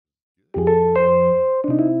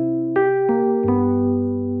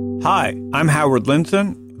Hi, I'm Howard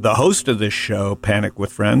Linson, the host of this show, Panic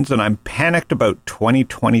with Friends, and I'm panicked about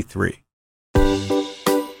 2023.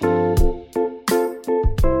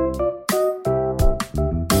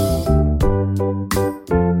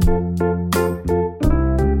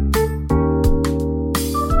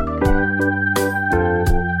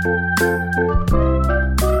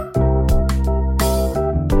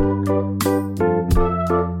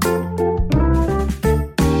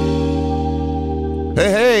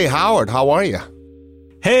 Hey, Howard, how are you?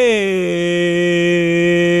 Hey,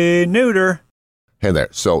 Neuter. Hey there.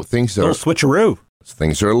 So things are Little switcheroo. a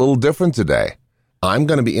little different today. I'm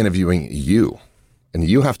going to be interviewing you, and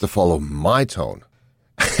you have to follow my tone.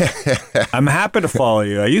 I'm happy to follow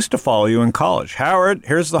you. I used to follow you in college. Howard,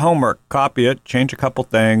 here's the homework. Copy it, change a couple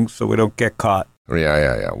things so we don't get caught.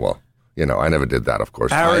 Yeah. Well, I never did that, of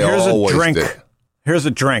course. Howard, I here's a always drink. did. Here's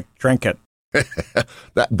a drink. Drink it.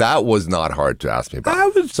 That was not hard to ask me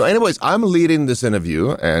about. So anyways, I'm leading this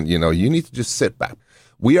interview, and, you need to just sit back.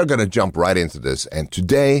 We are going to jump right into this, and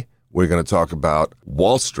today we're going to talk about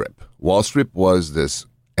Wall Strip. Wall Strip was this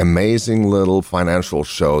amazing little financial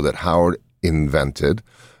show that Howard invented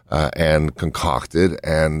and concocted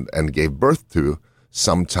and gave birth to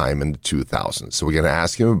sometime in the 2000s. So we're going to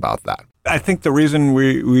ask him about that. I think the reason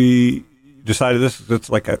we decided this is it's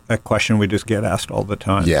like a question we just get asked all the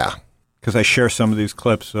time. Yeah. Because I share some of these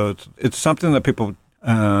clips, so it's something that people.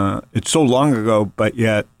 It's so long ago, but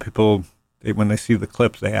yet people, when they see the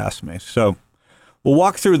clips, they ask me. So we'll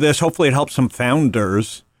walk through this. Hopefully, it helps some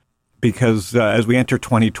founders because as we enter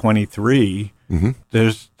 2023,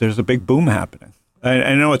 there's a big boom happening.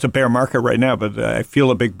 I know it's a bear market right now, but I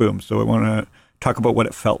feel a big boom. So I want to talk about what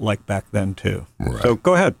it felt like back then too. Right. So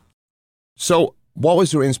go ahead. So what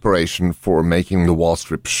was your inspiration for making the Wall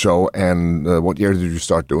Strip show, and what year did you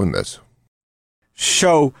start doing this?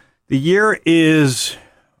 So the year is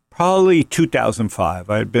probably 2005.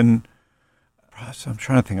 I'm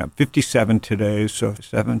trying to think, I'm 57 today, so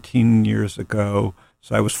 17 years ago.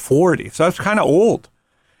 So I was 40. So I was kind of old.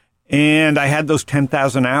 And I had those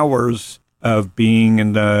 10,000 hours of being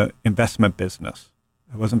in the investment business.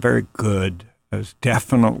 I wasn't very good. I was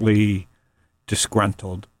definitely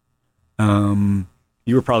disgruntled.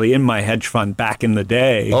 You were probably in my hedge fund back in the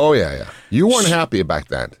day. Oh, yeah. You weren't happy back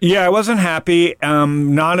then. Yeah, I wasn't happy.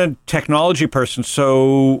 Not a technology person,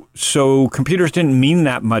 so computers didn't mean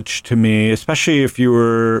that much to me, especially if you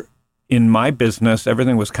were in my business.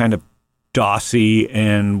 Everything was kind of DOS-y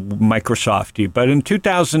and Microsoft-y. But in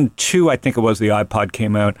 2002, I think it was, the iPod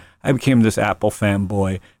came out. I became this Apple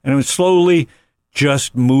fanboy. And it was slowly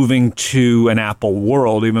just moving to an Apple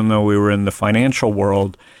world, even though we were in the financial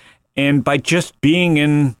world. And by just being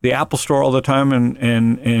in the Apple store all the time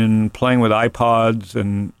and playing with iPods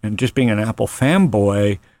and just being an Apple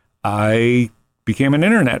fanboy, I became an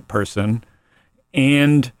internet person.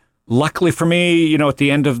 And luckily for me, at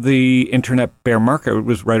the end of the internet bear market, it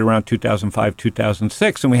was right around 2005,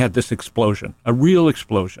 2006, and we had this explosion, a real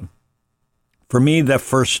explosion. For me, the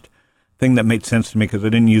first thing that made sense to me, because I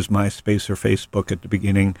didn't use MySpace or Facebook at the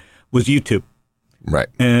beginning, was YouTube. Right.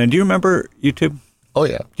 And do you remember YouTube? Oh,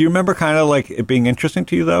 yeah. Do you remember kind of like it being interesting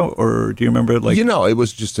to you, though? Or do you remember like... it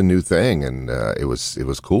was just a new thing, and it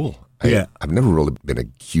was cool. I've never really been a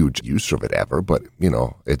huge user of it ever, but,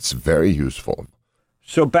 it's very useful.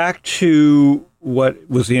 So back to what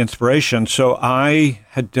was the inspiration. So I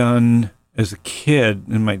had done, as a kid,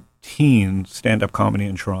 in my teens, stand-up comedy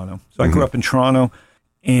in Toronto. So I grew up in Toronto,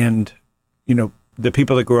 and, the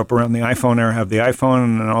people that grew up around the iPhone era have the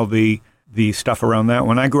iPhone and all the stuff around that.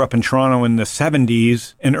 When I grew up in Toronto in the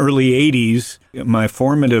 70s and early 80s, my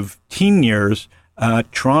formative teen years,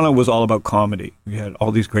 Toronto was all about comedy. We had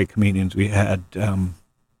all these great comedians. We had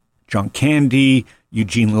John Candy,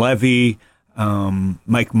 Eugene Levy,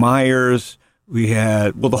 Mike Myers. We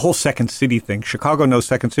had, the whole Second City thing. Chicago knows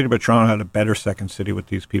Second City, but Toronto had a better Second City with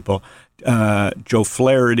these people. Joe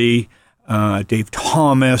Flaherty, Dave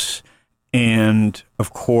Thomas, and,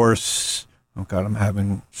 of course... Oh, God, I'm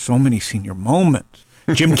having so many senior moments.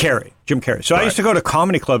 Jim Carrey. So I used to go to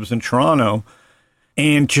comedy clubs in Toronto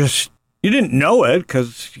and just, you didn't know it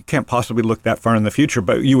because you can't possibly look that far in the future,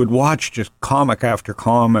 but you would watch just comic after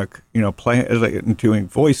comic, playing and doing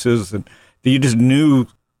voices, and you just knew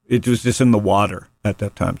it was just in the water at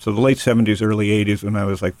that time. So the late 70s, early 80s, when I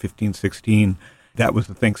was like 15, 16, that was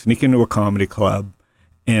the thing. Sneak into a comedy club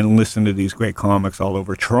and listen to these great comics all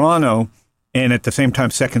over Toronto. And at the same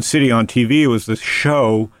time, Second City on TV was this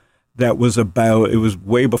show that was about, it was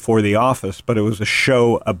way before The Office, but it was a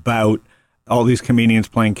show about all these comedians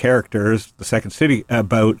playing characters, the Second City,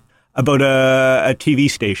 about a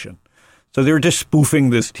TV station. So they were just spoofing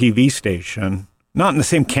this TV station Not in the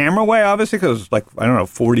same camera way, obviously, because it was like, I don't know,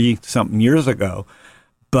 40-something years ago.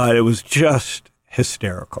 But it was just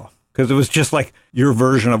hysterical because it was just like your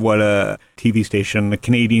version of what a TV station, a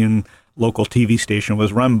Canadian local TV station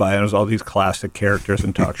was run by. And it was all these classic characters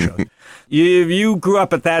and talk shows. If you grew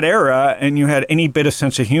up at that era and you had any bit of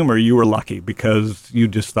sense of humor, you were lucky because you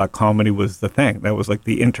just thought comedy was the thing. That was like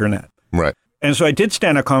the internet. Right. And so I did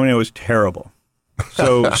stand-up comedy. It was terrible.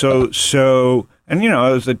 So, and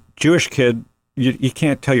as a Jewish kid, you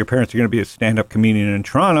can't tell your parents you're going to be a stand-up comedian in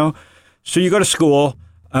Toronto. So you go to school.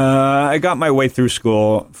 I got my way through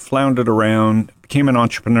school, floundered around, became an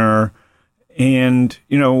entrepreneur. And,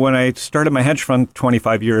 when I started my hedge fund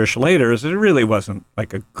 25 years later, it really wasn't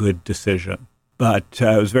like a good decision. But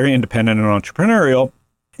I was very independent and entrepreneurial.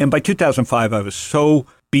 And by 2005, I was so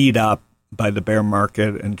beat up by the bear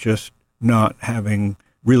market and just not having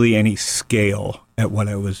really any scale at what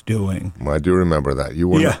I was doing. I do remember that.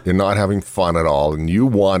 You're not having fun at all, and you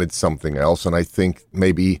wanted something else. And I think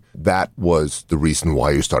maybe that was the reason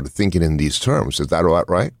why you started thinking in these terms. Is that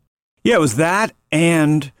right? Yeah, it was that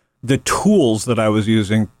and the tools that I was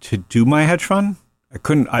using to do my hedge fund. I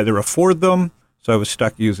couldn't either afford them, so I was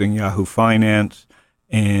stuck using Yahoo Finance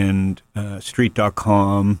and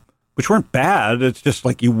Street.com, which weren't bad. It's just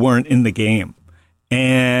like you weren't in the game.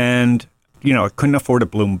 And, I couldn't afford a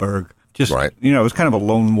Bloomberg. Just, right. It was kind of a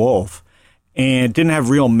lone wolf and didn't have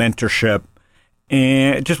real mentorship.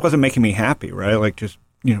 And it just wasn't making me happy, right? Like just,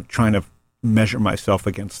 trying to measure myself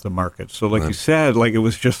against the market. So like you said, like it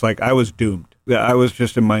was just like I was doomed. I was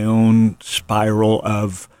just in my own spiral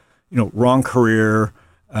of, wrong career,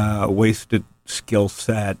 wasted skill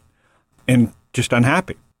set, and just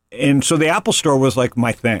unhappy. And so the Apple Store was like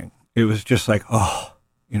my thing. It was just like, the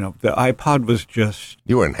iPod was just...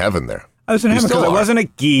 You were in heaven there. I was in heaven because I wasn't a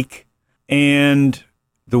geek. And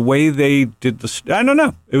the way they did I don't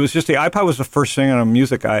know. It was just the iPod was the first thing, and a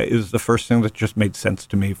music is the first thing that just made sense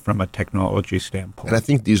to me from a technology standpoint. And I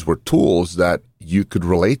think these were tools that you could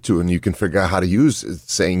relate to and you can figure out how to use,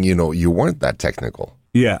 saying, you weren't that technical.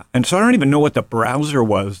 Yeah. And so I don't even know what the browser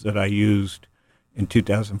was that I used in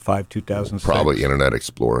 2005, 2006. Probably Internet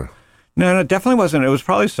Explorer. No, it definitely wasn't. It was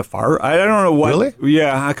probably Safari. I don't know what. Really?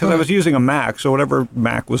 Yeah, because I was using a Mac, so whatever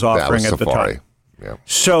Mac was offering at the time. Yeah.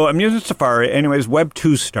 So I'm using Safari. Anyways, Web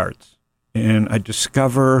 2 starts, and I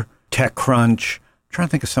discover TechCrunch. I'm trying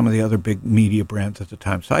to think of some of the other big media brands at the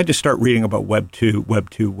time. So I just start reading about Web 2,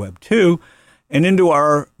 and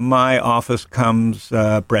into my office comes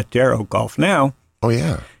Brett Darrow, Golf Now. Oh,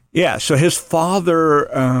 yeah. Yeah, so his father,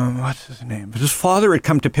 what's his name? His father had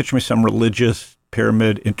come to pitch me some religious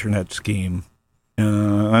pyramid internet scheme. I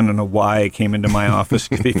don't know why it came into my office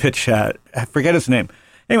to be pitched at. I forget his name.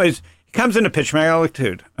 Anyways, he comes in to pitch me. I go,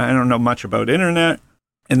 dude, I don't know much about internet,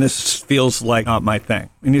 and this feels like not my thing.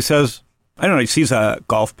 And he says, I don't know, he sees a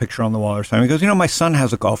golf picture on the wall or something. He goes, my son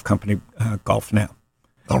has a golf company, Golf Now.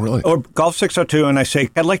 Oh, really? Or Golf 602, and I say,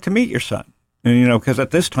 I'd like to meet your son. And, because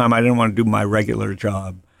at this time, I didn't want to do my regular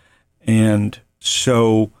job. And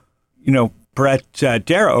so, Brett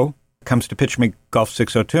Darrow comes to pitch me Golf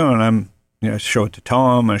 602, and I show it to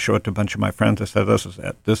Tom, and I show it to a bunch of my friends. I said, this is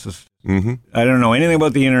it. This is, I don't know anything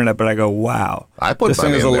about the internet, but I go, wow. This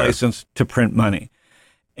thing is a license to print money.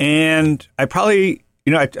 And I probably,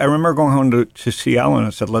 I remember going home to see Ellen and I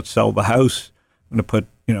said, let's sell the house. I'm going to put,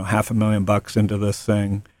 $500,000 into this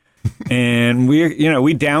thing. And we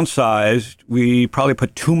downsized. We probably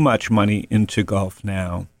put too much money into Golf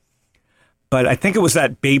Now. But I think it was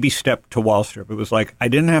that baby step to Wall Street. It was like, I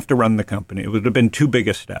didn't have to run the company. It would have been too big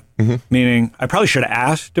a step. Meaning, I probably should have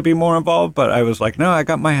asked to be more involved, but I was like, no, I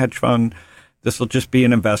got my hedge fund. This will just be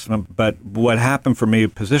an investment. But what happened for me,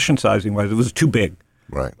 position sizing wise, it was too big.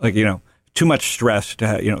 Right. Like, too much stress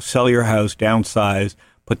to, sell your house, downsize,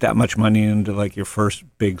 put that much money into like your first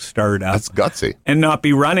big startup. That's gutsy. And not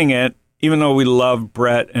be running it, even though we love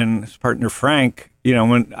Brett and his partner Frank,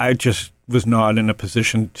 when I just was not in a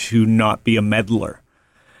position to not be a meddler.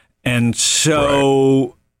 And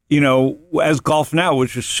so, as Golf Now,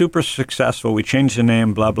 which was super successful, we changed the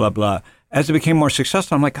name, blah, blah, blah. As it became more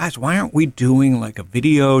successful, I'm like, guys, why aren't we doing like a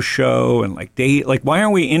video show and why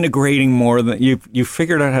aren't we integrating more than you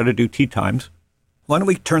figured out how to do tea times? Why don't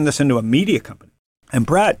we turn this into a media company? And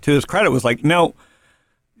Brett, to his credit, was like, no,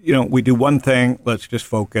 we do one thing. Let's just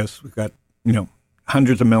focus. We've got,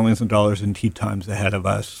 hundreds of millions of dollars in tea times ahead of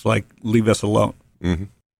us. Like, leave us alone.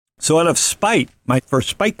 So out of spite, my first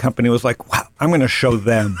spite company was like, wow, I'm going to show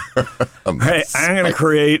them. Right? I'm going to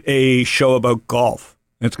create a show about golf.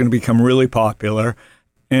 It's going to become really popular.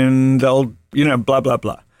 And they'll, blah, blah,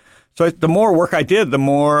 blah. So the more work I did, the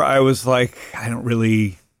more I was like,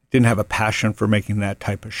 didn't have a passion for making that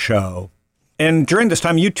type of show. And during this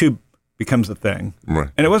time, YouTube becomes the thing. Right.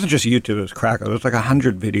 And it wasn't just YouTube, it was Crackle. There was like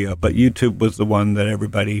 100 video, but YouTube was the one that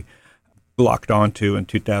everybody locked onto in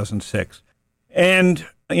 2006. And,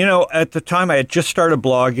 at the time I had just started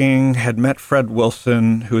blogging, had met Fred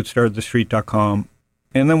Wilson, who had started TheStreet.com.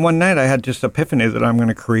 And then one night I had just epiphany that I'm going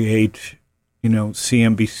to create,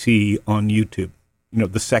 CNBC on YouTube.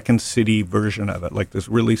 The Second City version of it, like this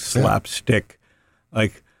really slapstick,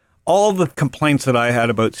 like all the complaints that I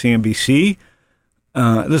had about CNBC.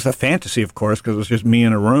 This is a fantasy, of course, because it was just me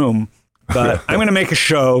in a room. But I'm going to make a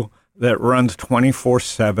show that runs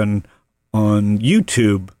 24/7 on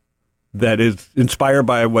YouTube that is inspired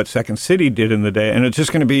by what Second City did in the day. And it's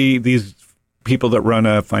just going to be these people that run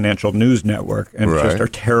a financial news network and just are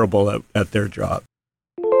terrible at their job.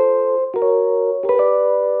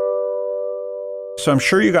 So I'm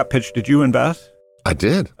sure you got pitched. Did you invest? I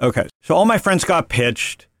did. Okay. So all my friends got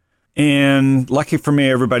pitched. And lucky for me,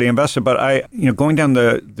 everybody invested. But I, going down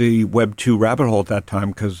the Web 2 rabbit hole at that time,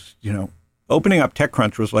 because, opening up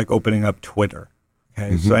TechCrunch was like opening up Twitter.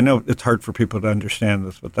 Okay. So I know it's hard for people to understand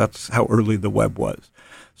this, but that's how early the web was.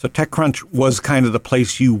 So TechCrunch was kind of the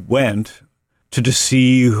place you went to just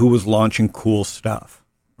see who was launching cool stuff.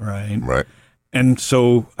 Right. Right. And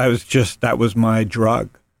so that was my drug.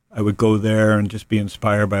 I would go there and just be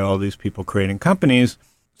inspired by all these people creating companies.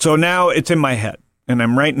 So now it's in my head. And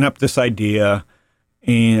I'm writing up this idea,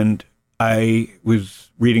 and I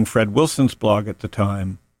was reading Fred Wilson's blog at the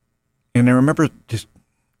time, and I remember just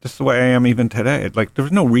the way I am even today. Like, there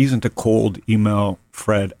was no reason to cold email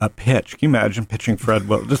Fred a pitch. Can you imagine pitching Fred?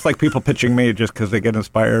 Well, just like people pitching me just because they get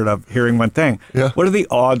inspired of hearing one thing. Yeah. What are the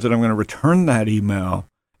odds that I'm going to return that email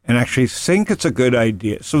and actually think it's a good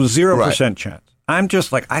idea? So 0% chance. I'm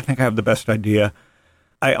just like, I think I have the best idea.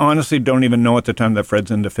 I honestly don't even know at the time that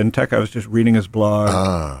Fred's into fintech. I was just reading his blog.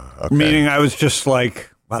 Okay. Meaning I was just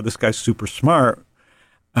like, wow, this guy's super smart.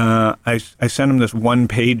 I sent him this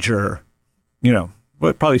one-pager,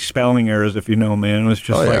 probably spelling errors if you know me. And it was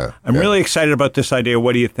just I'm really excited about this idea.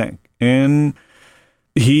 What do you think? And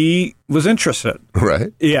he was interested.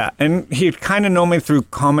 Right. Yeah. And he'd kind of known me through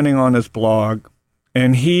commenting on his blog.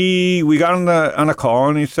 And we got on a call,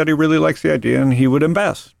 and he said he really likes the idea and he would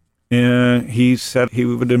invest. And he said he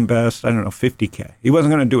would invest, $50K. He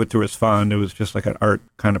wasn't going to do it through his fund. It was just like an art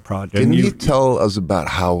kind of project. Can you tell us about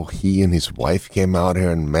how he and his wife came out here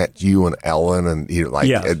and met you and Ellen, and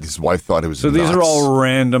his wife thought it was nuts? These are all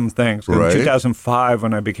random things. Right. In 2005,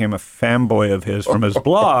 when I became a fanboy of his from his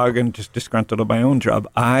blog and just disgruntled at my own job,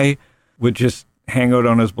 I would just hang out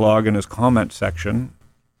on his blog in his comment section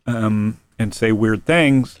and say weird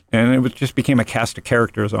things. And it just became a cast of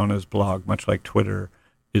characters on his blog, much like Twitter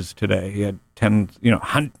is today. He had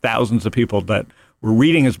thousands of people that were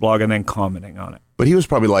reading his blog and then commenting on it. But he was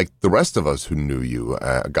probably like the rest of us who knew you,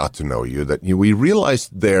 got to know you, that we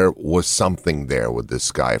realized there was something there with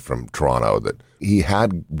this guy from Toronto, that he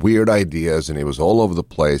had weird ideas and he was all over the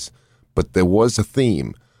place, but there was a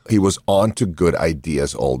theme. He was on to good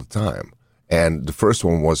ideas all the time. And the first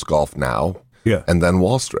one was Golf Now, and then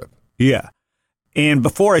Wall Strip. Yeah. And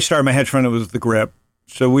before I started my hedge fund, it was The Grip.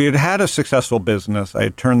 So we had a successful business. I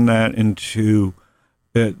had turned that into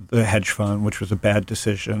the hedge fund, which was a bad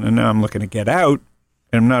decision. And now I'm looking to get out.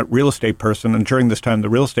 And I'm not a real estate person. And during this time, the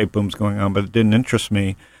real estate boom's going on, but it didn't interest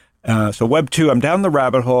me. So Web 2, I'm down the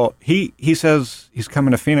rabbit hole. He says he's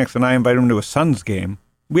coming to Phoenix, and I invite him to a Suns game.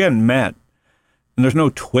 We hadn't met. And there's no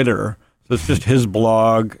Twitter. So it's just his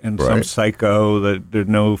blog and some psycho that there's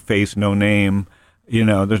no face, no name.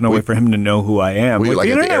 There's no way for him to know who I am. The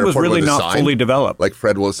internet was really not fully developed. Like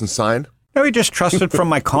Fred Wilson's sign? No, he just trusted from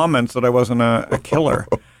my comments that I wasn't a killer.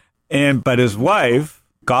 But his wife,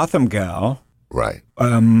 Gotham Gal, right?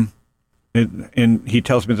 And he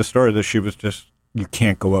tells me the story that she was just, you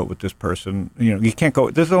can't go out with this person. You can't go.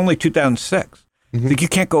 This is only 2006. Mm-hmm. Like, you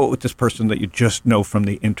can't go out with this person that you just know from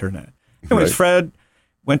the internet. Anyways, Fred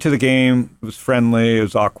went to the game. It was friendly. It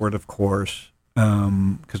was awkward, of course.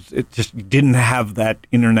 Because it just didn't have that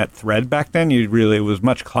internet thread back then. It was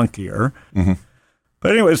much clunkier. Mm-hmm.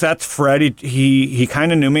 But anyways, that's Fred. He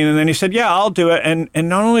kind of knew me, and then he said, "Yeah, I'll do it." And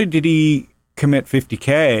not only did he commit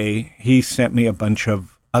 $50K, he sent me a bunch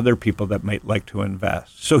of other people that might like to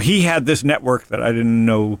invest. So he had this network that I didn't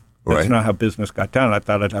know. That's not how business got done. I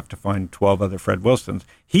thought I'd have to find 12 other Fred Wilsons.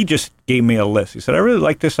 He just gave me a list. He said, "I really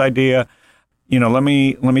like this idea. Let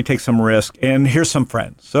me take some risk, and here's some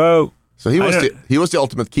friends." So he was the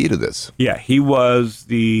ultimate key to this. Yeah, he was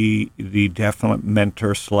the definite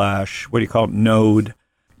mentor / what do you call it, node.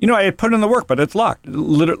 I had put in the work, but it's locked.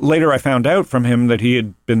 Later I found out from him that he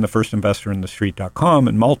had been the first investor in TheStreet.com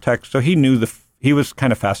and Maltex, so he knew he was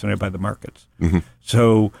kind of fascinated by the markets. Mm-hmm.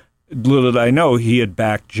 So little did I know, he had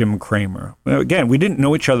backed Jim Cramer. Well, again, we didn't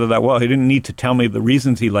know each other that well. He didn't need to tell me the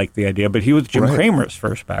reasons he liked the idea, but he was Jim Cramer's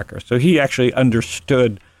first backer. So he actually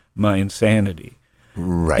understood my insanity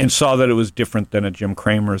and saw that it was different than a Jim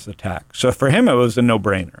Cramer's attack. So for him, it was a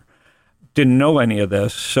no-brainer. Didn't know any of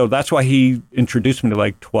this. So that's why he introduced me to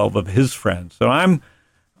like 12 of his friends. So I'm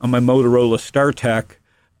on my Motorola StarTech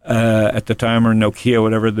at the time, or Nokia,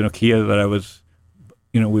 whatever the Nokia that I was,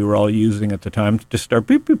 we were all using at the time, to start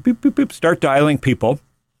beep, beep, beep, beep, beep, start dialing people.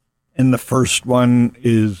 And the first one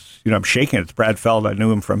is, I'm shaking. It's Brad Feld. I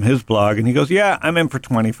knew him from his blog. And he goes, yeah, I'm in for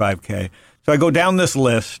 $25K. So I go down this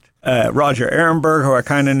list. Roger Ehrenberg, who I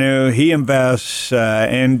kind of knew, he invests.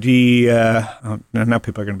 Andy, now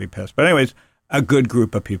people are going to be pissed. But anyways, a good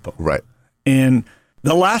group of people. Right. And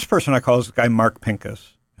the last person I call is the guy Mark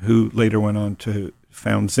Pincus, who later went on to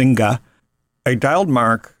found Zynga. I dialed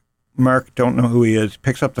Mark. Mark, don't know who he is,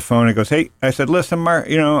 picks up the phone and goes, hey, I said, listen, Mark,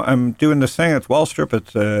 I'm doing this thing. It's Wall Strip.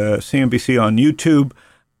 It's CNBC on YouTube.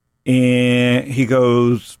 And he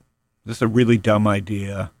goes, this is a really dumb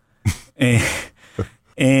idea.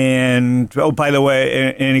 and oh, by the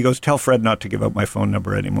way, and he goes, tell Fred not to give up my phone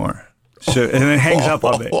number anymore. So, and then hangs up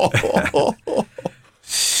on me.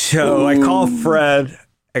 So I call Fred.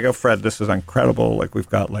 I go, Fred, this is incredible. Like, we've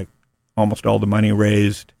got like almost all the money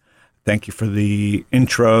raised. Thank you for the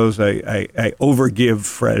intros. I overgive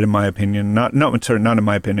Fred, in my opinion. Not in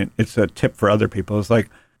my opinion. It's a tip for other people. It's like,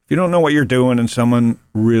 if you don't know what you're doing and someone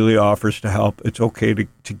really offers to help, it's okay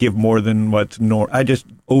to give more than what's normal. I just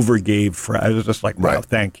overgave Fred. I was just like, wow,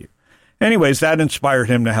 thank you. Anyways, that inspired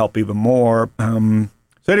him to help even more. So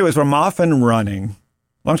anyways, I'm off and running.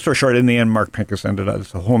 Long story short, in the end, Mark Pincus ended up,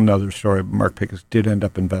 it's a whole nother story. Mark Pincus did end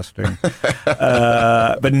up investing,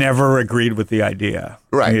 but never agreed with the idea.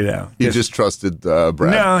 Right. He just trusted Brad.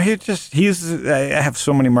 No, I have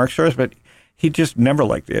so many Mark stories, but he just never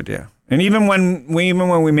liked the idea. And even when we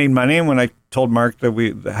made money, and when I told Mark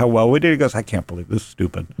that how well we did, he goes, I can't believe this is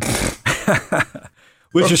stupid.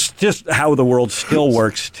 Which is just how the world still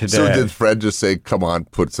works today. So did Fred just say, come on,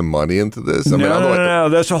 put some money into this? No.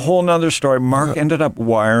 That's a whole nother story. Mark ended up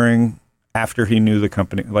wiring after he knew the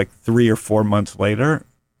company, like 3 or 4 months later.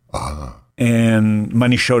 And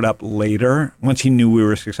money showed up later once he knew we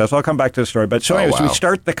were successful. I'll come back to the story. But so anyways, we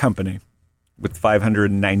start the company with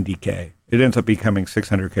 $590K. It ends up becoming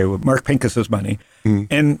 $600K with Mark Pincus's money.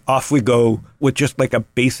 And off we go with just like a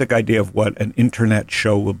basic idea of what an internet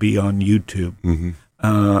show will be on YouTube.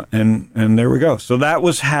 And there we go. So that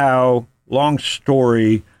was how, long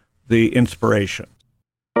story, the inspiration.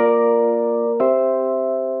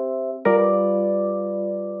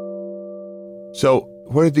 So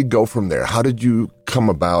where did you go from there? How did you come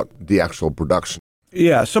about the actual production?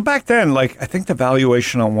 Yeah. So back then, like, I think the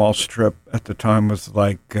valuation on Wall Strip at the time was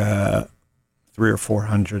like 300 or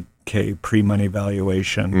 400K pre-money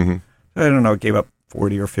valuation. I don't know, it gave up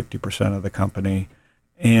 40 or 50% of the company.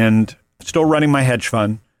 And still running my hedge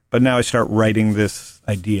fund, but now I start writing this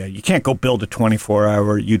idea. You can't go build a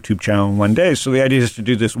 24-hour YouTube channel in one day. So the idea is to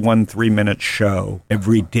do this 1 3-minute show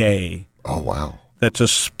every day. Oh, wow. That's a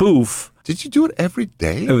spoof. Did you do it every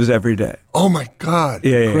day? It was every day. Oh, my God.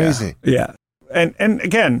 Yeah. Crazy. Yeah. And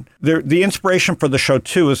again, the inspiration for the show,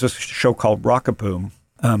 too, is this show called Rocket Boom.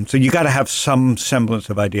 So you got to have some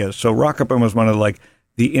semblance of ideas. So Rocket Boom was one of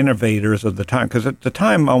the innovators of the time. Because at the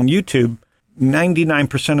time on YouTube,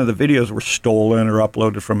 99% of the videos were stolen or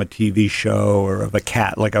uploaded from a TV show or of a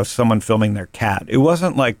cat, like I was someone filming their cat. It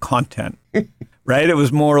wasn't like content, right? It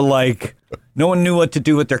was more like no one knew what to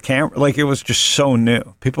do with their camera. Like, it was just so new.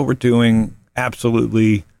 People were doing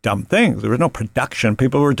absolutely dumb things. There was no production.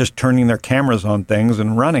 People were just turning their cameras on things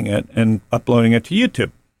and running it and uploading it to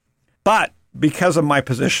YouTube. But because of my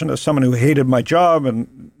position as someone who hated my job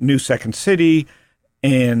and knew Second City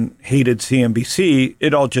and hated CNBC,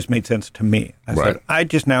 it all just made sense to me. I said, I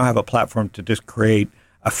just now have a platform to just create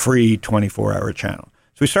a free 24-hour channel.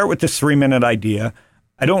 So we start with this 3-minute idea.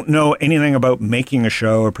 I don't know anything about making a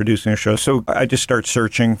show or producing a show, so I just start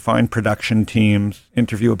searching, find production teams,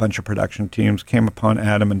 interview a bunch of production teams, came upon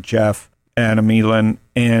Adam and Jeff, Adam Elin,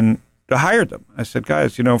 and I hired them. I said,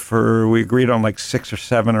 guys, we agreed on like $6 or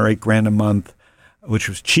 $7 or $8 a month, which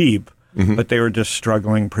was cheap. But they were just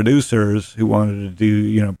struggling producers who wanted to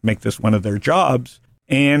do, make this one of their jobs.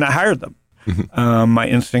 And I hired them. My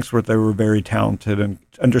instincts were they were very talented and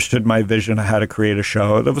understood my vision of how to create a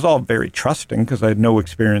show. It was all very trusting because I had no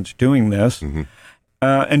experience doing this.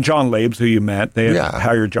 And John Labes, who you met, they had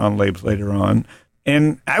hired John Labes later on.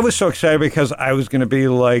 And I was so excited because I was going to be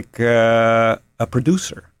like a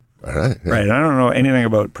producer. Right. I don't know anything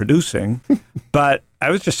about producing, but I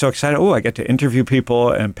was just so excited. Oh, I get to interview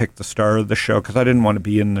people and pick the star of the show because I didn't want to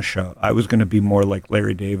be in the show. I was going to be more like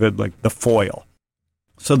Larry David, like the foil.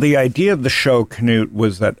 So the idea of the show, Knut,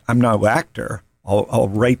 was that I'm no actor. I'll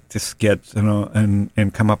write the skits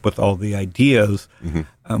and come up with all the ideas.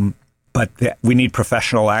 But we need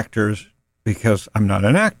professional actors because I'm not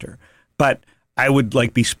an actor. But I would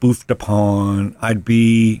like be spoofed upon.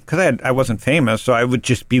 Because I wasn't famous, so I would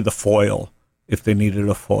just be the foil if they needed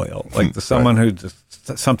a foil. Like someone who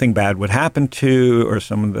just something bad would happen to, or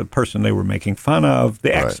the person they were making fun of,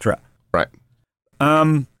 the extra. Right.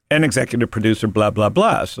 An executive producer, blah, blah,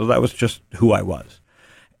 blah. So that was just who I was.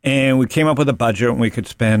 And we came up with a budget and we could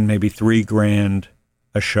spend maybe $3,000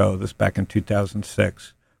 a show. This back in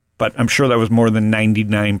 2006. But I'm sure that was more than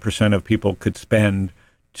 99% of people could spend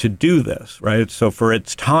to do this, right? So for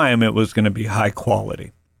its time, it was going to be high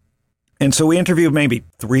quality. And so we interviewed maybe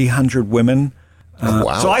 300 women.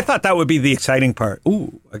 Wow. So I thought that would be the exciting part.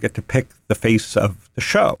 Ooh, I get to pick the face of the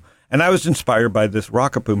show. And I was inspired by this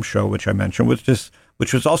Rocket Boom show, which I mentioned,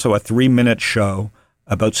 which was also a 3-minute show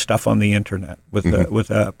about stuff on the internet with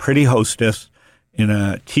a pretty hostess in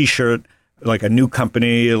a T-shirt, like a new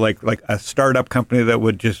company, like a startup company that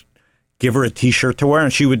would just give her a T-shirt to wear,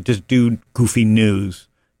 and she would just do goofy news,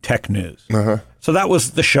 tech news. So that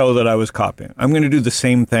was the show that I was copying. I'm going to do the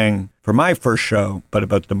same thing for my first show, but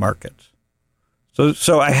about the markets.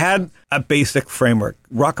 So I had a basic framework.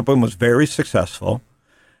 Rocket Boom was very successful.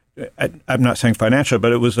 I'm not saying financial,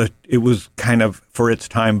 but it was kind of, for its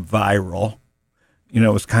time, viral. It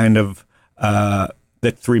was kind of the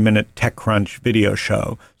 3-minute TechCrunch video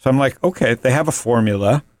show. So I'm like, okay, they have a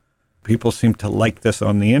formula. People seem to like this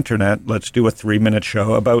on the internet. Let's do a 3-minute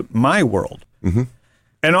show about my world.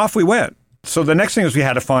 And off we went. So the next thing is we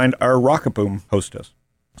had to find our Rocket Boom hostess.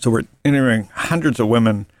 So we're interviewing hundreds of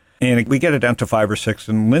women, and we get it down to 5 or 6.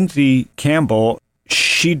 And Lindsay Campbell,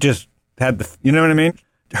 she just had you know what I mean?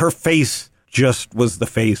 Her face just was the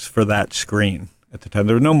face for that screen at the time.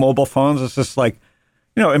 There were no mobile phones. It's just like,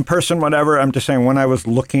 in person, whatever. I'm just saying, when I was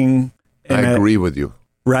looking. I agree with you.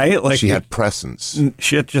 Right? Like she had presence.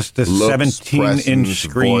 She had just this 17-inch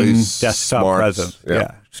screen voice, desktop smart, presence.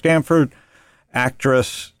 Yeah. Stanford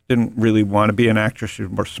actress, didn't really want to be an actress. She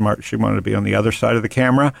was more smart. She wanted to be on the other side of the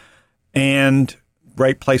camera. And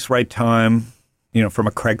right place, right time, from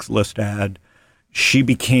a Craigslist ad. She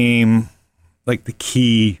became like the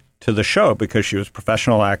key to the show because she was a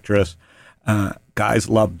professional actress. Guys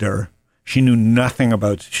loved her. She knew nothing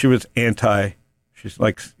about, she was she's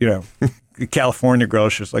like, California girl.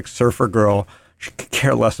 She's like surfer girl. She could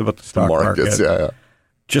care less about the stock market. Yeah.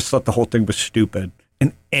 Just thought the whole thing was stupid.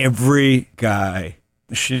 And every guy,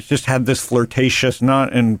 she just had this flirtatious,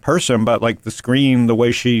 not in person, but like the screen, the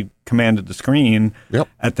way she commanded the screen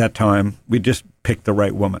at that time, we just picked the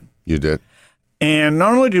right woman. You did. And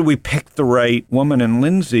not only did we pick the right woman in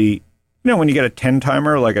Lindsay, when you get a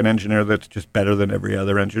 10-timer, like an engineer that's just better than every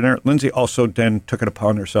other engineer, Lindsay also then took it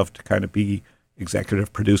upon herself to kind of be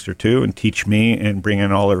executive producer too and teach me and bring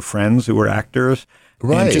in all her friends who were actors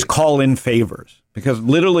and just call in favors. Because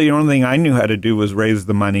literally the only thing I knew how to do was raise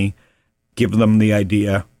the money, give them the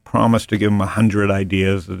idea, promise to give them 100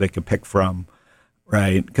 ideas that they could pick from,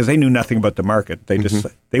 right? Because they knew nothing about the market. They just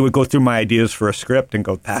they would go through my ideas for a script and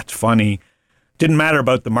go, that's funny. Didn't matter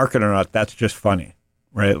about the market or not. That's just funny,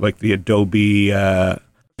 right? Like the Adobe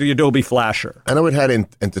Flasher. I know it had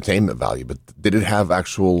entertainment value, but did it have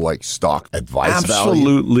actual like stock advice value?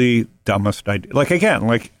 Absolutely dumbest idea. Like again,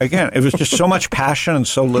 it was just so much passion and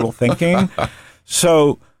so little thinking.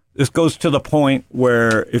 So this goes to the point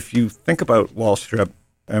where if you think about Wall Strip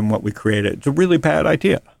and what we created, it's a really bad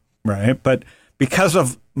idea, right? But because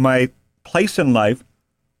of my place in life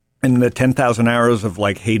and the 10,000 hours of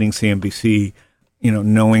like hating CNBC,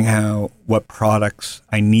 knowing what products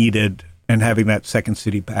I needed and having that Second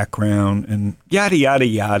City background and yada, yada,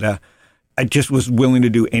 yada, I just was willing to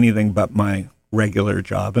do anything but my regular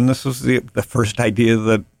job. And this was the first idea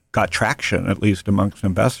that got traction, at least amongst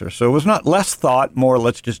investors. So it was not less thought, more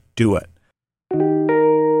let's just do it.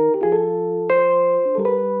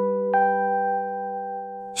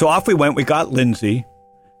 So off we went. We got Lindsay,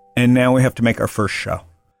 and now we have to make our first show.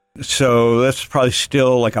 So that's probably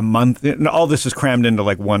still like a month. All this is crammed into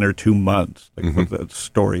like 1 or 2 months, with the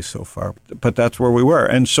story so far. But that's where we were.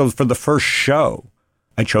 And so for the first show,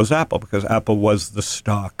 I chose Apple because Apple was the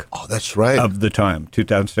stock. Oh, that's right. Of the time,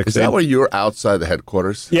 2006. Is that where you were outside the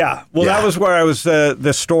headquarters? Yeah. Well, that was where I was,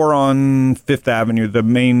 the store on Fifth Avenue, the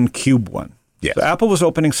main Cube one. Yes. So Apple was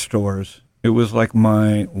opening stores. It was like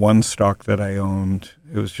my one stock that I owned.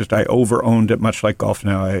 It was just, I over-owned it, much like golf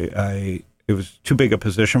now. It was too big a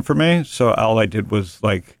position for me. So all I did was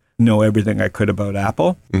like know everything I could about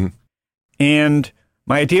Apple. And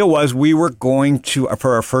my idea was we were going to,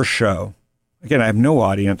 for our first show, again, I have no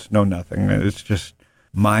audience, no nothing. It's just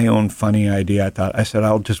my own funny idea. I said,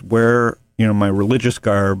 I'll just wear, my religious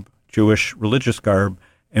garb, Jewish religious garb,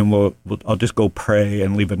 and I'll just go pray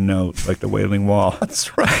and leave a note like the Wailing Wall.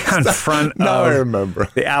 That's right. On front now of I remember.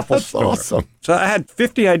 the Apple store. Awesome. So I had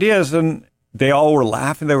 50 ideas, and they all were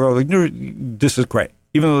laughing. They were like, no, this is great.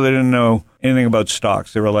 Even though they didn't know anything about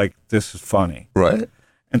stocks, they were like, this is funny. Right.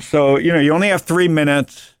 And so, you only have 3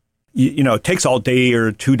 minutes. It takes all day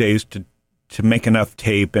or 2 days to make enough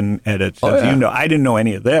tape and edit. So, I didn't know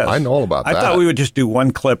any of this. I know all about that. I thought we would just do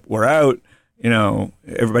one clip, we're out.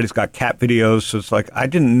 Everybody's got cat videos. So it's like, I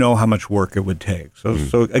didn't know how much work it would take. So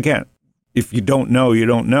again, if you don't know, you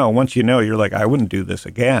don't know. Once you know, you're like, I wouldn't do this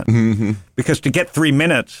again. Because to get 3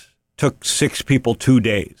 minutes took 6 people 2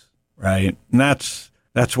 days, right? And that's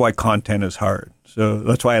why content is hard. So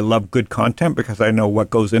that's why I love good content, because I know what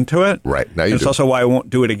goes into it. Right. Now you It's also why I won't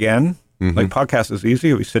do it again. Like podcast is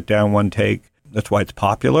easy. We sit down, one take. That's why it's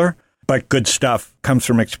popular. But good stuff comes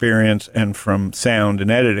from experience and from sound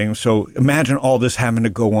and editing. So imagine all this having to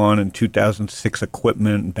go on in 2006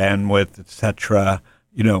 equipment, bandwidth, etc.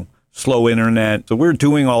 Slow internet. So we're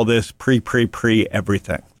doing all this pre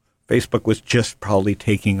everything. Facebook was just probably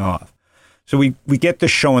taking off. So we get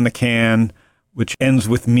this show in the can, which ends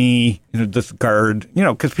with me, this guard,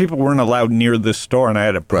 because people weren't allowed near this store, and I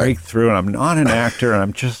had to break through, and I'm not an actor, and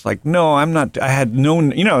I'm just like, no, I'm not. I had no,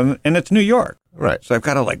 and it's New York. Right. So I've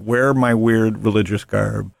got to wear my weird religious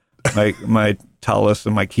garb, my tallis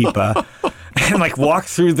and my kippah, and walk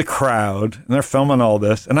through the crowd, and they're filming all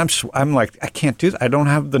this, and I'm like, I can't do that. I don't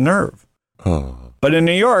have the nerve. Oh. But in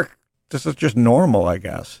New York, this is just normal, I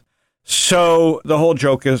guess. So the whole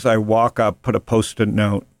joke is I walk up, put a Post-it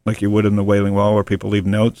note like you would in the Wailing Wall where people leave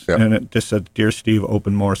notes, and it just said, "Dear Steve,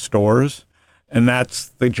 open more stores." And that's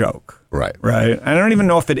the joke. Right. Right. I don't even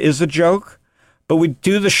know if it is a joke, but we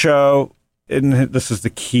do the show, and this is the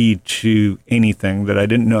key to anything that I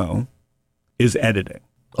didn't know, is editing.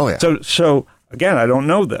 Oh, yeah. So again, I don't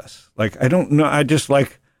know this. I don't know. I just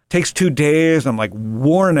takes 2 days. I'm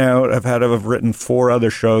worn out. I've written 4 other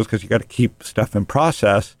shows because you got to keep stuff in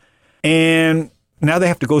process. And now they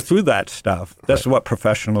have to go through that stuff. That's what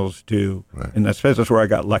professionals do in that space. That's where I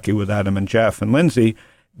got lucky with Adam and Jeff and Lindsay.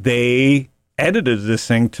 They edited this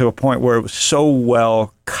thing to a point where it was so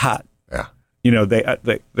well cut. Yeah.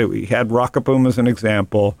 We had Rocket Boom as an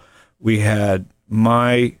example. We had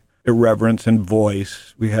my irreverence and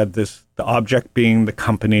voice. We had the object being the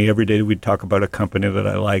company. Every day we'd talk about a company that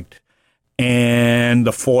I liked. And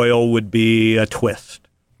the foil would be a twist.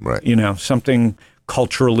 Right. Something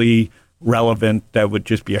culturally relevant that would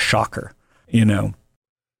just be a shocker,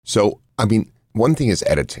 So, one thing is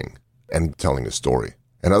editing and telling a story.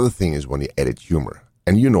 Another thing is when you edit humor.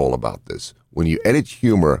 And you know all about this. When you edit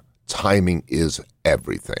humor, timing is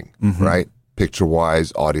everything, right?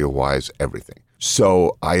 Picture-wise, audio-wise, everything.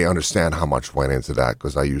 So I understand how much went into that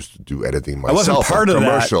because I used to do editing myself. I wasn't part of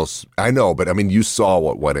commercials. That. I know, but you saw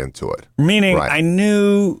what went into it. Meaning I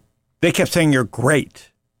knew they kept saying you're great.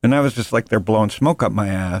 And I was just they're blowing smoke up my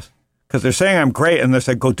ass. Because they're saying I'm great, and they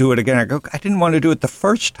said, go do it again. I go, I didn't want to do it the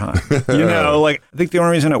first time. I think the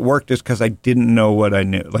only reason it worked is because I didn't know what I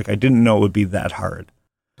knew. I didn't know it would be that hard.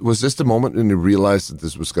 Was this the moment when you realized that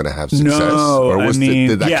this was going to have success? No, or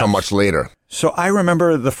did that come much later? So I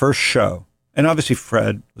remember the first show, and obviously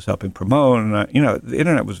Fred was helping promote, and the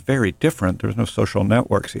internet was very different. There was no social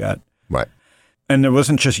networks yet. Right. And there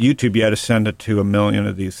wasn't just YouTube. You had to send it to 1 million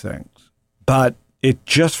of these things. But it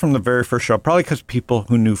just from the very first show, probably because people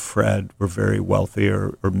who knew Fred were very wealthy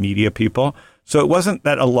or media people. So it wasn't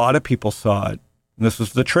that a lot of people saw it. And this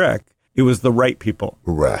was the trick. It was the right people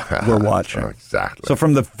were watching. Exactly. So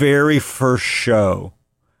from the very first show,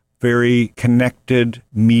 very connected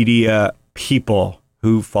media people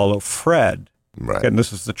who follow Fred. Right. And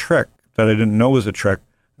this is the trick that I didn't know was a trick.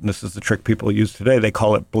 And this is the trick people use today. They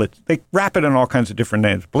call it blitz. They wrap it in all kinds of different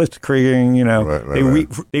names. Blitzkrieging,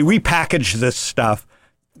 They repackage this stuff,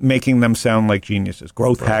 making them sound like geniuses.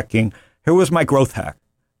 Growth hacking. Here was my growth hack.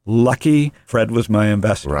 Lucky Fred was my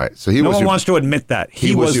investor. Right. So no one wants to admit that.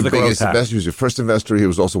 He was your the biggest investor. He was your first investor. He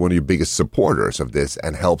was also one of your biggest supporters of this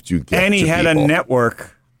and helped you get And he had people. a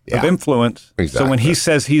network of influence. Exactly. So when he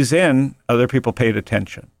says he's in, other people paid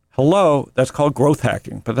attention. Hello, that's called growth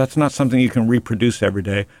hacking, but that's not something you can reproduce every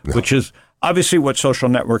day, which is obviously what social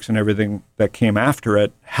networks and everything that came after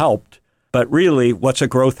it helped. But really, what's a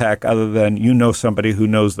growth hack other than somebody who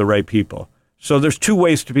knows the right people? So there's 2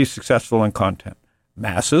 ways to be successful in content.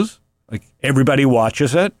 Masses, everybody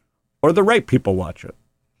watches it, or the right people watch it.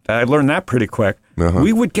 I learned that pretty quick.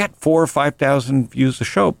 We would get 4,000 or 5,000 views a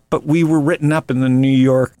show, but we were written up in the New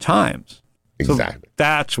York Times. Exactly. So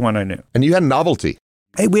that's when I knew. And you had novelty.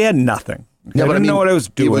 Hey, we had nothing. Yeah, I didn't know what I was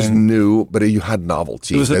doing. It was new, but you had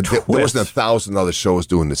novelty. It was a twist. There wasn't 1,000 other shows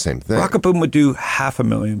doing the same thing. Rock-a-Boom would do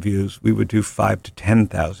 500,000 views. We would do 5,000 to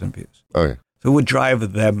 10,000 views. Oh, yeah. So it would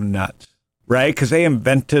drive them nuts, right? Because they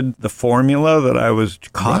invented the formula that I was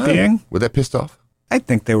copying. Right. Were they pissed off? I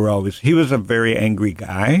think they were always. He was a very angry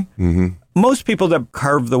guy. Most people that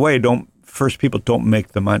carve the way first people don't make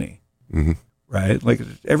the money, right? Like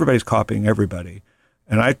everybody's copying everybody.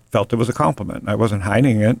 And I felt it was a compliment. I wasn't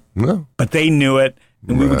hiding it. No. But they knew it,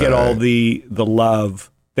 and we would get all the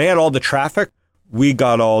love. They had all the traffic. We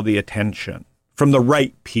got all the attention from the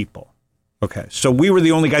right people. Okay. So we were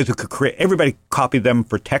the only guys who could create. Everybody copied them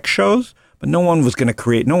for tech shows, but no one was going to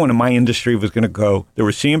create. No one in my industry was going to go. There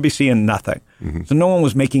was CNBC and nothing. So no one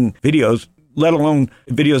was making videos, let alone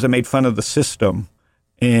videos that made fun of the system.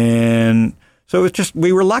 And so it was just,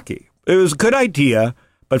 we were lucky. It was a good idea,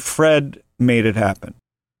 but Fred made it happen.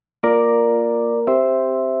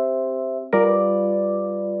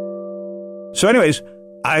 So anyways,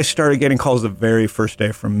 I started getting calls the very first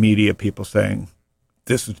day from media people saying,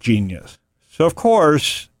 this is genius. So of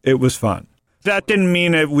course, it was fun. That didn't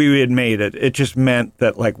mean that we had made it. It just meant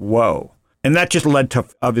that like, whoa. And that just led to,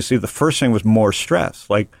 obviously, the first thing was more stress.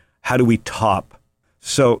 Like, how do we top?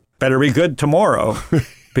 So better be good tomorrow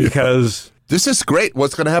because... This is great.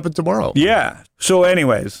 What's going to happen tomorrow? Yeah. So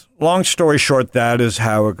anyways, long story short, that is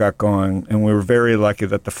how it got going. And we were very lucky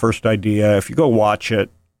that the first idea, if you go watch it,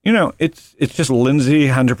 you know, it's just Lindsay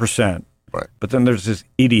 100%. Right. But then there's this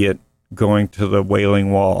idiot going to the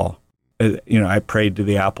Wailing Wall. You know, I prayed to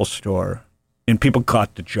the Apple Store and people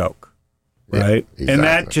got the joke. Right. Yeah, exactly. And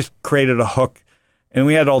that just created a hook. And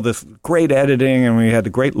we had all this great editing and we had the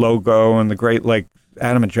great logo and the great, like,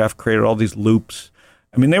 Adam and Jeff created all these loops.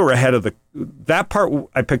 I mean, they were ahead of that part.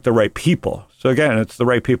 I picked the right people. So again, it's the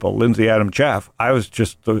right people. Lindsay, Adam, Jeff. I was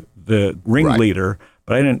just the ringleader,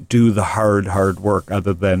 but I didn't do the hard work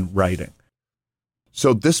other than writing.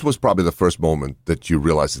 So this was probably the first moment that you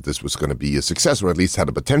realized that this was going to be a success, or at least had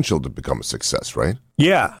the potential to become a success, right?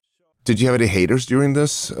 Yeah. Did you have any haters during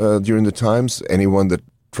this, during the times? Anyone that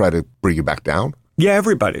tried to bring you back down? Yeah,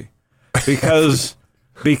 everybody. Because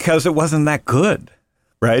it wasn't that good,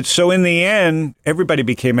 right? So in the end, everybody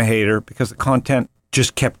became a hater because the content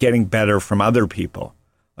just kept getting better from other people.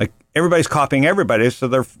 Like, everybody's copying everybody, so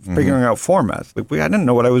they're figuring out formats. Like, I didn't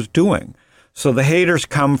know what I was doing. So the haters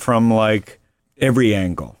come from, like, every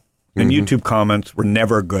angle. And YouTube comments were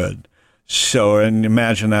never good. So, and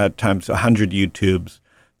imagine that times 100 YouTubes.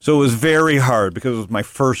 So it was very hard because it was my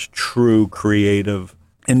first true creative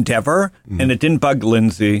endeavor, and it didn't bug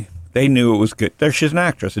Lindsay. They knew it was good. She's an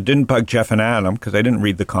actress. It didn't bug Jeff and Adam because I didn't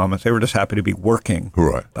read the comments. They were just happy to be working.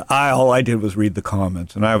 Right. But all I did was read the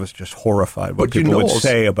comments, and I was just horrified what people would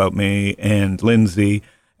say about me and Lindsay,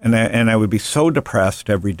 and I would be so depressed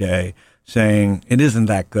every day saying, it isn't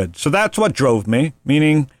that good. So that's what drove me,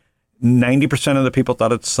 meaning 90% of the people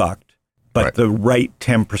thought it sucked. But the right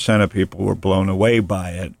 10% of people were blown away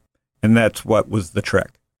by it. And that's what was the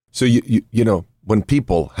trick. So, you know, when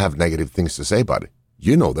people have negative things to say about it,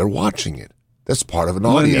 you know they're watching it. That's part of an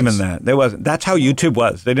audience. It wasn't even that. There wasn't. That's how YouTube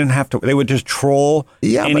was. They didn't have to. They would just troll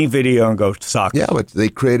any video and go, sucks. Yeah, but they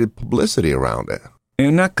created publicity around it.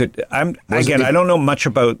 And not good. I don't know much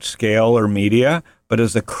about scale or media, but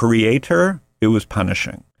as a creator, it was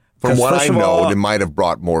punishing. From what I know, it might have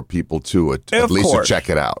brought more people to it, at least to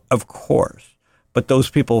check it out. Of course. But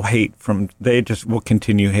those people they just will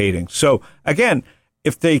continue hating. So again,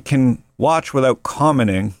 if they can watch without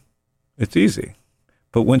commenting, it's easy.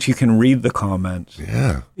 But once you can read the comments.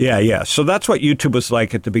 Yeah. So that's what YouTube was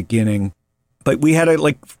like at the beginning. But we had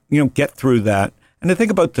to get through that. And I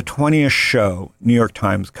think about the 20th show, New York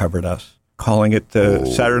Times covered us, calling it the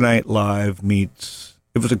Saturday Night Live meets.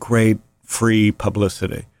 It was a great free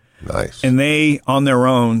publicity. Nice. And they, on their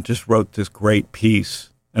own, just wrote this great piece.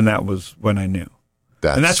 And that was when I knew.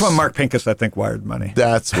 And that's when Mark Pincus, I think, wired money.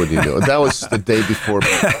 That's when you knew. That was the day before.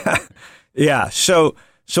 Yeah. So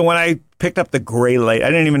when I picked up the Gray Lady, I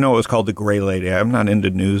didn't even know it was called the Gray Lady. I'm not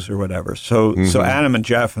into news or whatever. So Adam and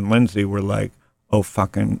Jeff and Lindsay were like, oh,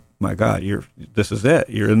 fucking my God, this is it.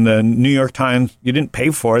 You're in the New York Times. You didn't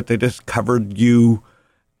pay for it. They just covered you.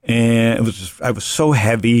 And I was so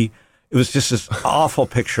heavy. It was just this awful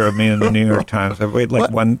picture of me in the New York Times. I weighed like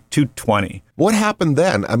 220. What happened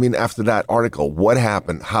then? I mean, after that article, what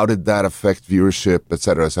happened? How did that affect viewership, et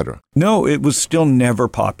cetera, et cetera? No, it was still never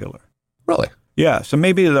popular. Really? Yeah, so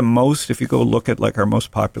maybe the most, if you go look at like our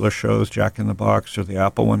most popular shows, Jack in the Box or the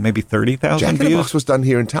Apple one, maybe 30,000 Jack views. in the Box was done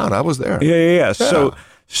here in town. I was there. Yeah.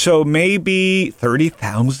 So maybe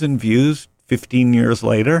 30,000 views 15 years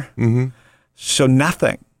later. Mm-hmm. So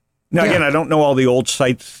nothing. Now, again, I don't know all the old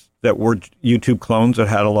sites that were YouTube clones that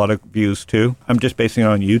had a lot of views too. I'm just basing it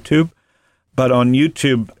on YouTube. But on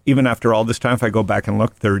YouTube, even after all this time, if I go back and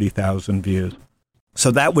look, 30,000 views.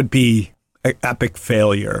 So that would be an epic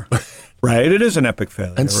failure, right? It is an epic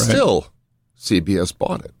failure. And still, CBS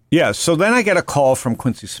bought it. Yeah. So then I get a call from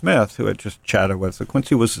Quincy Smith, who I just chatted with. So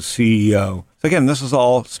Quincy was the CEO. So again, this is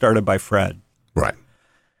all started by Fred. Right.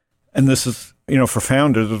 And this is, for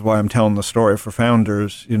founders, this is why I'm telling the story. For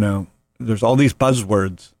founders, there's all these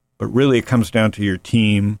buzzwords, but really it comes down to your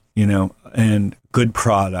team, and good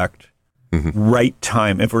product, right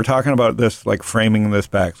time. If we're talking about this, like framing this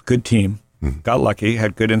back, good team, got lucky,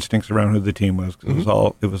 had good instincts around who the team was. It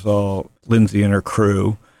was all Lindsay and her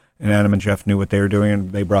crew, and Adam and Jeff knew what they were doing,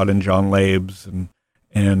 and they brought in John Labes and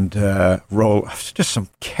just some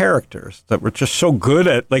characters that were just so good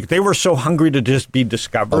at, like, they were so hungry to just be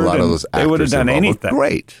discovered. A lot of those actors, they would have done anything.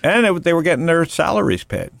 Great. And they were getting their salaries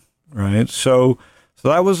paid, right? So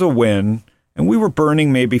that was a win. And we were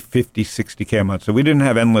burning maybe 50, 60K a month. So we didn't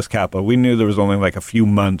have endless capital. We knew there was only like a few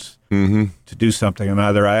months to do something. And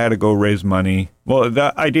either I had to go raise money. Well,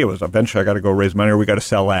 the idea was eventually I got to go raise money or we got to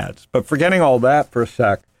sell ads. But forgetting all that for a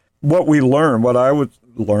sec, what I would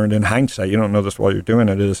learn in hindsight, you don't know this while you're doing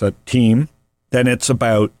it, is a team. Then it's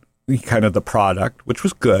about kind of the product, which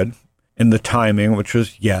was good, and the timing, which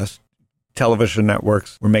was, yes, television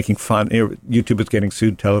networks were making fun. YouTube was getting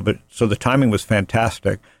sued television. So the timing was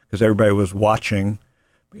fantastic because everybody was watching.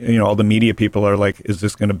 All the media people are like, is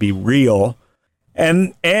this going to be real?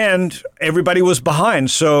 And everybody was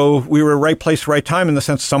behind. So we were right place, right time in the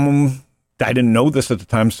sense I didn't know this at the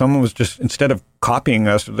time. Someone was just, instead of copying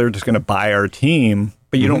us, they're just going to buy our team.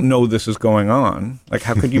 But you don't know this is going on. Like,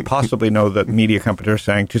 how could you possibly know that media companies are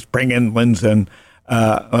saying, just bring in Lindsay,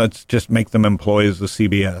 let's just make them employees of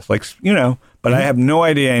CBS. But I have no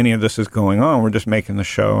idea any of this is going on. We're just making the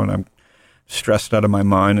show, and I'm stressed out of my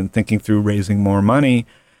mind and thinking through raising more money.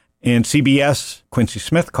 And CBS, Quincy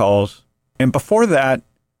Smith calls. And before that,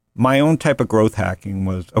 my own type of growth hacking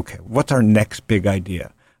was, okay, what's our next big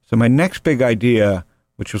idea? So my next big idea,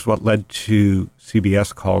 which was what led to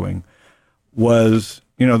CBS calling, was,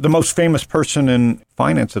 the most famous person in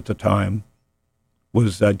finance at the time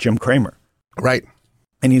was Jim Cramer. Right.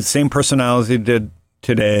 And he's the same personality he did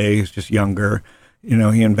today. He's just younger.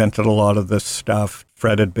 He invented a lot of this stuff.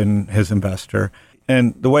 Fred had been his investor.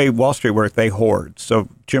 And the way Wall Street worked, they hoard. So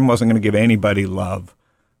Jim wasn't going to give anybody love.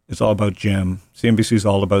 It's all about Jim. CNBC's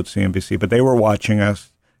all about CNBC. But they were watching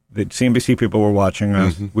us. The CNBC people were watching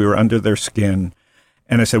us. We were under their skin.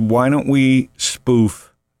 And I said, why don't we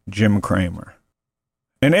spoof Jim Cramer?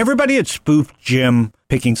 And everybody had spoofed Jim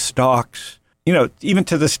picking stocks. Even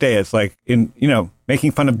to this day, it's like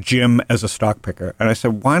making fun of Jim as a stock picker. And I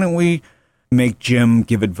said, why don't we make Jim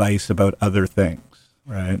give advice about other things,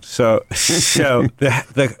 right? So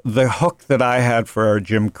the hook that I had for our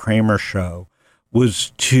Jim Cramer show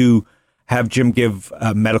was to have Jim give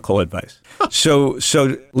medical advice. So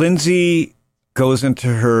Lindsay goes into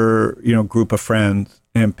her group of friends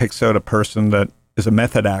and picks out a person that is a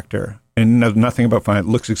method actor and knows nothing about finance,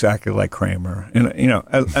 looks exactly like Cramer, and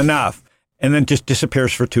enough. And then just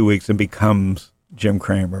disappears for 2 weeks and becomes Jim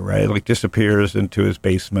Cramer, right? Like disappears into his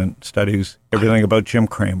basement, studies everything about Jim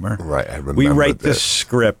Cramer. Right, I remember. We write this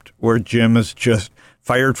script where Jim is just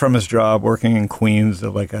fired from his job, working in Queens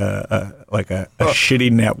at like a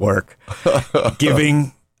shitty network,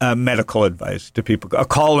 giving medical advice to people. A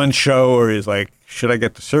call-in show where he's like, should I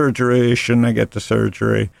get the surgery? Shouldn't I get the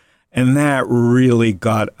surgery? And that really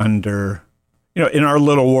got under, in our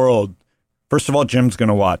little world, first of all, Jim's going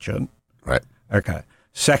to watch it. Right. Okay.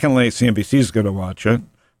 Secondly, CNBC is going to watch it.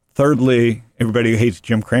 Thirdly, everybody who hates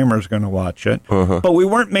Jim Cramer is going to watch it. But we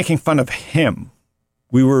weren't making fun of him.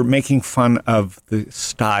 We were making fun of the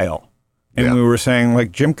style. And we were saying,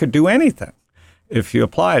 like, Jim could do anything if you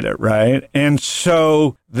applied it, right? And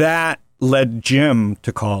so that led Jim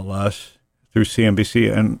to call us through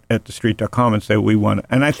CNBC and at thestreet.com and say, we want it.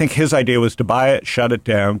 And I think his idea was to buy it, shut it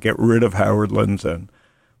down, get rid of Howard Lindzen,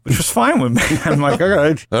 which was fine with me. I'm like, all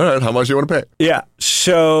right. All right, how much do you want to pay? Yeah.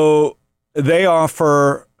 So they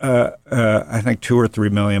offer, I think, $2 or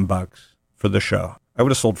 $3 million for the show. I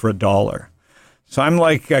would have sold for $1. So I'm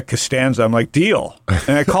like Costanza. I'm like, deal.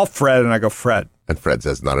 And I call Fred and I go, Fred. And Fred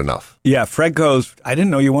says, not enough. Yeah. Fred goes, I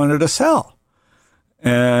didn't know you wanted to sell.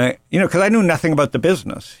 Because I knew nothing about the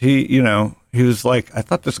business. He he was like, I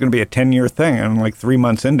thought this was going to be a 10-year thing. And like 3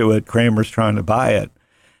 months into it, Kramer's trying to buy it.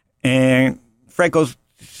 And Fred goes,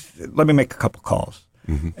 let me make a couple calls.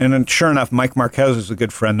 Mm-hmm. And then sure enough, Mike Marquez is a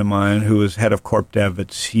good friend of mine who was head of corp dev at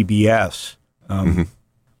CBS,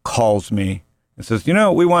 calls me and says,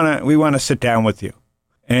 we want to sit down with you.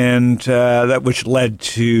 And that which led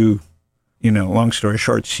to, long story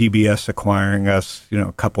short, CBS acquiring us,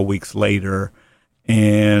 a couple weeks later.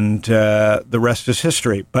 And the rest is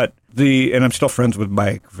history. But and I'm still friends with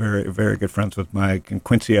Mike, very, very good friends with Mike. And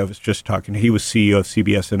Quincy, I was just talking, he was CEO of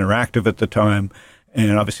CBS Interactive at the time.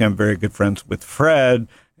 And obviously I'm very good friends with Fred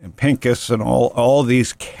and Pincus and all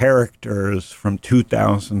these characters from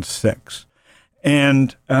 2006.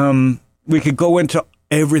 And we could go into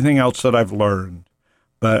everything else that I've learned,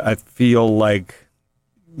 but I feel like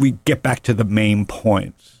we get back to the main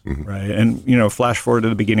points, right? And, flash forward to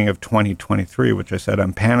the beginning of 2023, which I said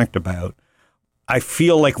I'm panicked about. I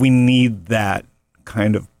feel like we need that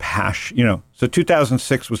kind of passion, So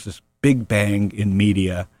 2006 was this big bang in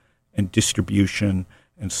media and distribution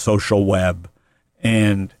and social web.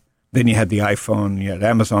 And then you had the iPhone, you had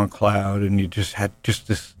Amazon Cloud, and you just had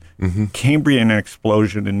this Cambrian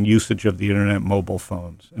explosion in usage of the internet, mobile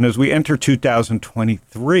phones. And as we enter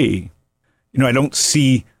 2023, I don't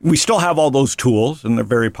see, we still have all those tools and they're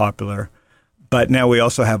very popular, but now we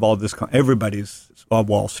also have all this, everybody's a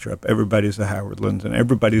Wall Strip, everybody's a Howard Lindzen,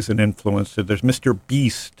 everybody's an influencer. There's Mr.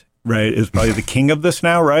 Beast, right, is probably the king of this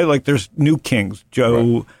now, right? Like there's new kings,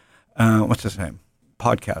 Joe, what's his name?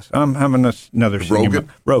 Podcast. I'm having another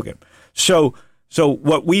Rogan. So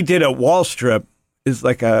what we did at Wall Strip is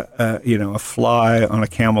like a fly on a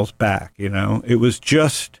camel's back, It was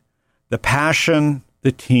just the passion,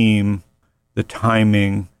 the team, the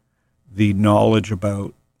timing, the knowledge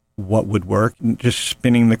about what would work, and just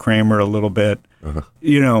spinning the Kramer a little bit,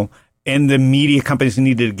 and the media companies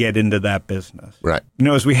needed to get into that business. Right.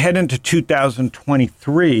 As we head into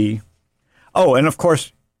 2023, and of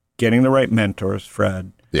course, getting the right mentors,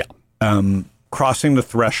 Fred. Yeah. Crossing the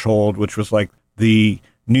threshold, which was like the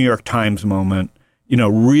New York Times moment,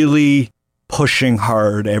 really pushing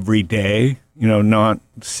hard every day, not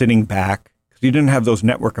sitting back. Because you didn't have those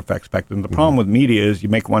network effects back then. The problem with media is you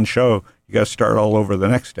make one show, you got to start all over the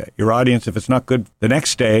next day. Your audience, if it's not good the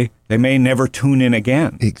next day, they may never tune in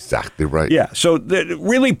again. Exactly right. Yeah. So the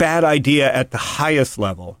really bad idea at the highest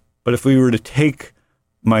level. But if we were to take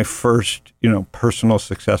my first, personal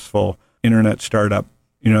successful internet startup,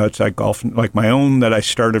 it's like golf, like my own that I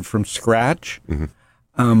started from scratch.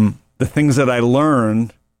 The things that I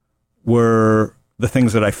learned were the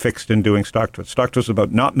things that I fixed in doing StockTwits. StockTwits was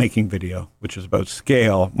about not making video, which is about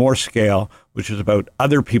scale, more scale, which is about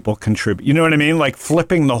other people contribute. You know what I mean? Like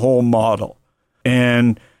flipping the whole model.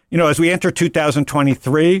 And, as we enter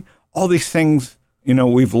 2023, all these things,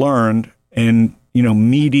 we've learned in,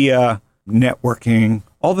 media, networking,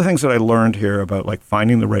 all the things that I learned here about like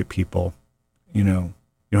finding the right people,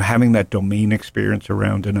 having that domain experience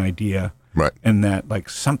around an idea, right? And that like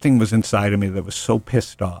something was inside of me that was so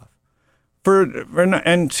pissed off.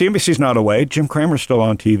 And CNBC's not away. Jim Cramer's still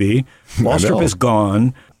on TV. Wall Street is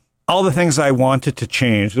gone. All the things I wanted to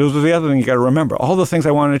change. Those are the other thing you got to remember. All the things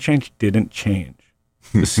I wanted to change didn't change.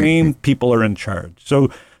 The same people are in charge. So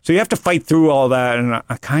you have to fight through all that. And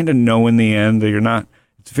I kind of know in the end that you're not.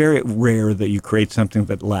 It's very rare that you create something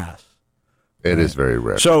that lasts. It is very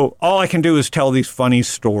rare. So all I can do is tell these funny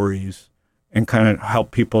stories and kind of help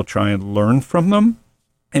people try and learn from them.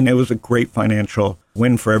 And it was a great financial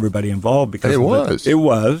win for everybody involved because it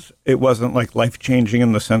was. It wasn't like life-changing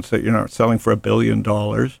in the sense that you're not selling for $1 billion.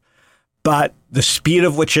 But the speed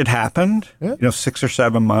of which it happened, 6 or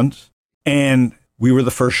 7 months, and we were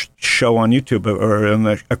the first show on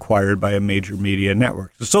YouTube acquired by a major media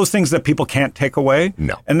network. It's those things that people can't take away.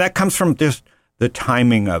 No. And that comes from just the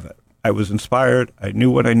timing of it. I was inspired. I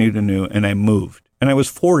knew what I knew to know, and I moved. And I was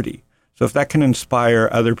 40. So if that can inspire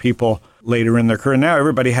other people later in their career, now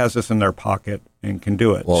everybody has this in their pocket and can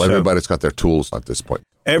do it. Well, everybody's got their tools at this point.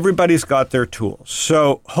 Everybody's got their tools.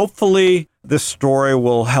 So hopefully this story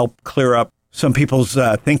will help clear up some people's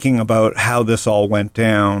thinking about how this all went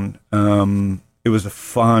down. It was a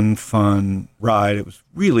fun ride. It was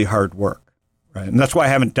really hard work, right? And that's why I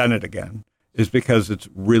haven't done it again, is because it's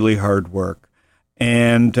really hard work.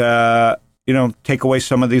 And, take away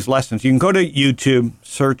some of these lessons. You can go to YouTube,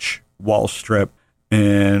 search Wall Strip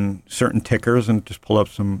and certain tickers and just pull up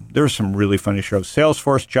there's some really funny shows.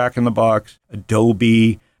 Salesforce, Jack in the Box,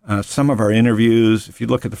 Adobe, some of our interviews. If you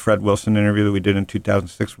look at the Fred Wilson interview that we did in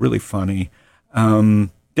 2006, really funny.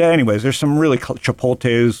 Anyways, there's some really,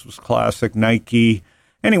 Chipotle's was classic, Nike.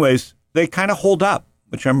 Anyways, they kind of hold up,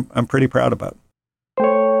 which I'm pretty proud about.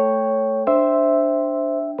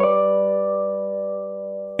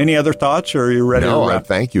 Any other thoughts, or are you ready to wrap?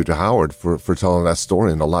 Thank you to Howard for telling that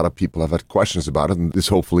story. And a lot of people have had questions about it, and this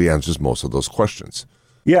hopefully answers most of those questions.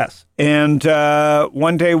 Yes. And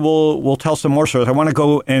one day we'll tell some more stories. I want to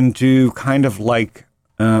go and do kind of like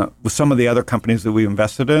with some of the other companies that we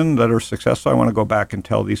invested in that are successful. I want to go back and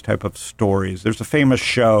tell these type of stories. There's a famous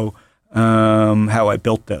show, How I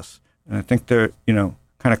Built This. And I think they're,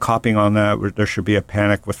 kind of copying on that, where there should be a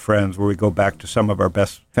Panic with Friends, where we go back to some of our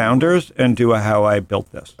best founders and do a How I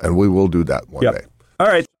Built This. And we will do that one day. All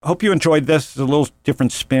right. Hope you enjoyed this. It's a little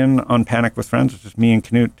different spin on Panic with Friends. It's just me and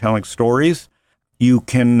Knut telling stories. You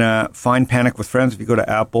can find Panic with Friends if you go to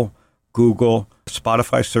Apple, Google,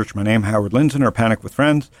 Spotify, search my name, Howard Lindzen, or Panic with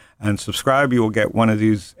Friends, and subscribe. You will get one of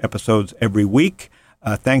these episodes every week.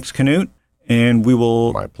 Thanks, Knut. And we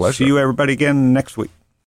will see you, everybody, again next week.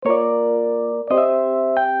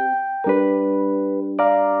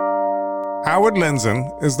 Howard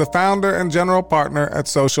Lindzen is the founder and general partner at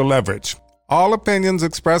Social Leverage. All opinions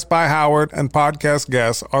expressed by Howard and podcast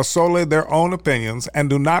guests are solely their own opinions and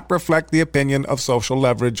do not reflect the opinion of Social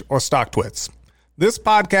Leverage or StockTwits. This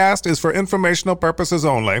podcast is for informational purposes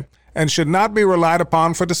only and should not be relied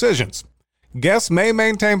upon for decisions. Guests may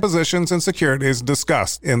maintain positions in securities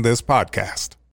discussed in this podcast.